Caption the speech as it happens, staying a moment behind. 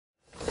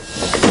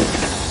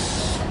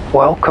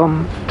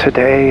Welcome.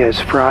 Today is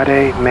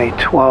Friday, May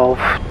 12,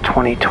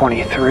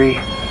 2023.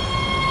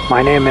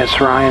 My name is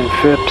Ryan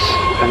Phipps,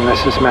 and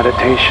this is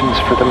Meditations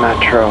for the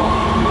Metro,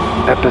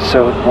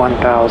 episode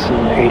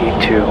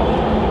 1082.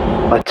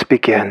 Let's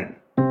begin.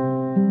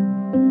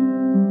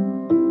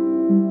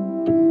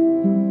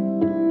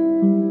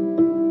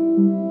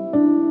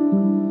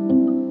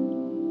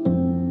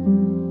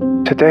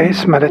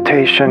 Today's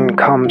meditation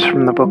comes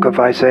from the book of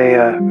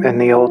Isaiah in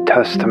the Old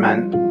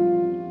Testament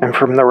and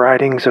from the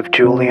writings of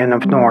Julian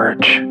of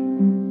Norwich,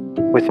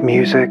 with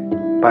music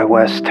by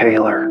Wes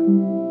Taylor.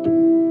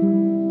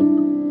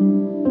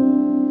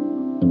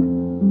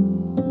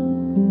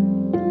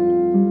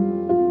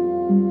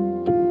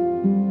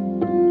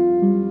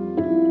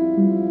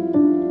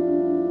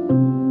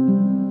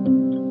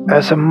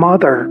 As a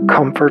mother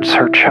comforts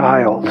her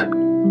child,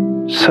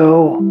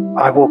 so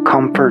I will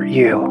comfort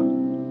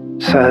you,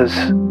 says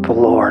the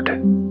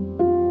Lord.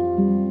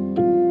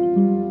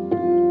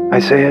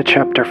 Isaiah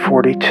chapter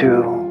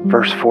 42,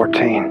 verse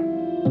 14.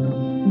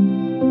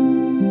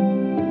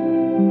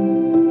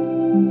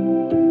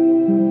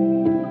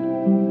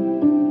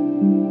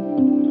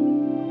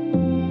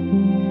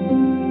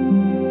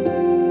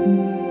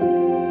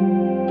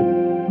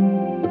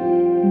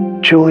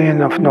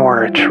 Julian of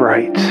Norwich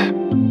writes,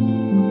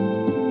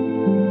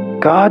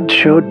 God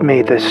showed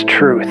me this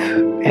truth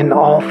in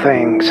all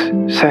things,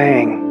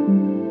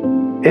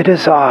 saying, It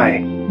is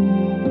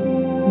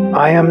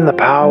I am the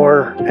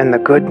power and the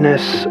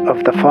goodness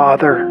of the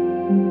Father.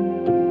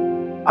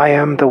 I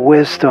am the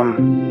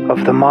wisdom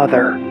of the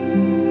Mother.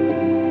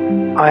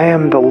 I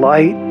am the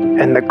light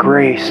and the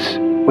grace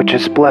which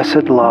is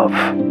blessed love.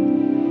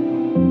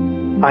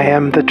 I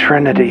am the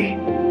Trinity.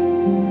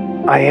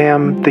 I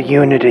am the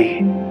unity.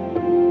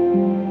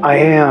 I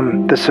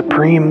am the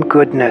supreme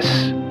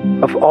goodness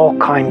of all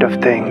kind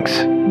of things.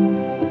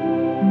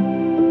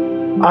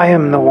 I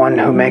am the one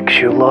who makes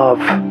you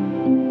love.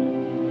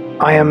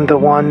 I am the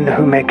one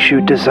who makes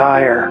you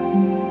desire.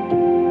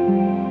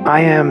 I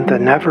am the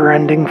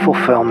never-ending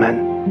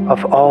fulfillment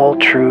of all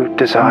true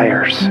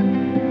desires.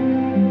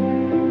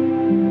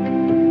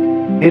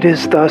 It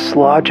is thus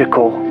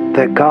logical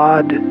that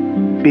God,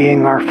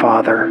 being our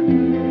Father,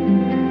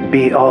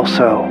 be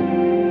also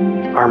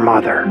our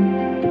Mother.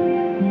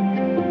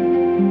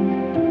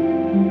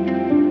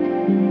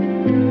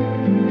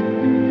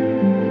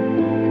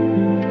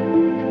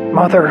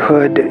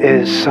 Motherhood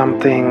is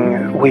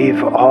something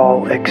we've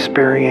all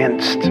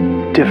experienced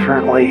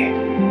differently.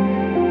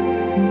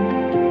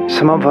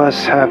 Some of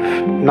us have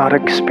not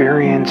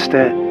experienced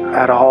it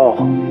at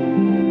all.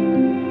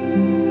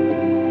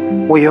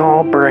 We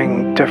all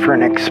bring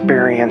different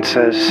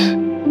experiences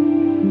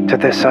to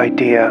this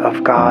idea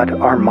of God,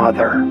 our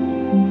Mother.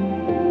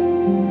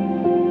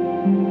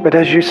 But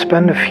as you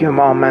spend a few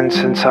moments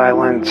in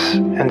silence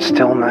and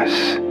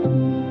stillness,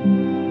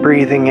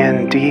 breathing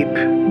in deep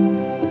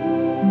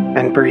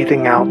and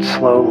breathing out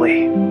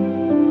slowly,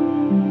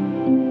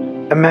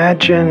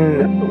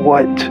 imagine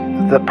what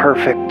the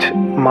perfect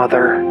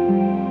mother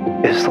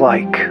is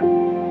like,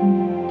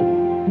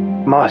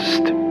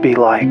 must be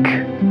like,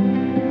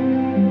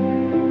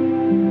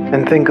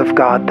 and think of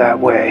God that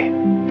way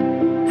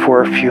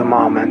for a few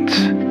moments.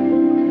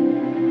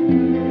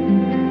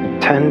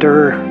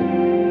 Tender,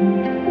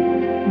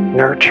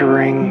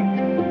 nurturing,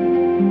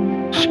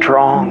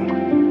 strong,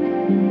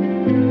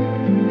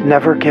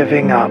 never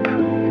giving up,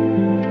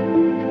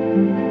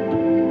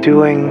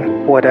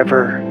 doing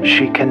whatever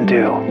she can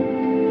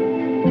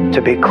do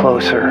to be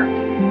closer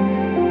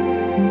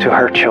to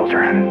her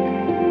children.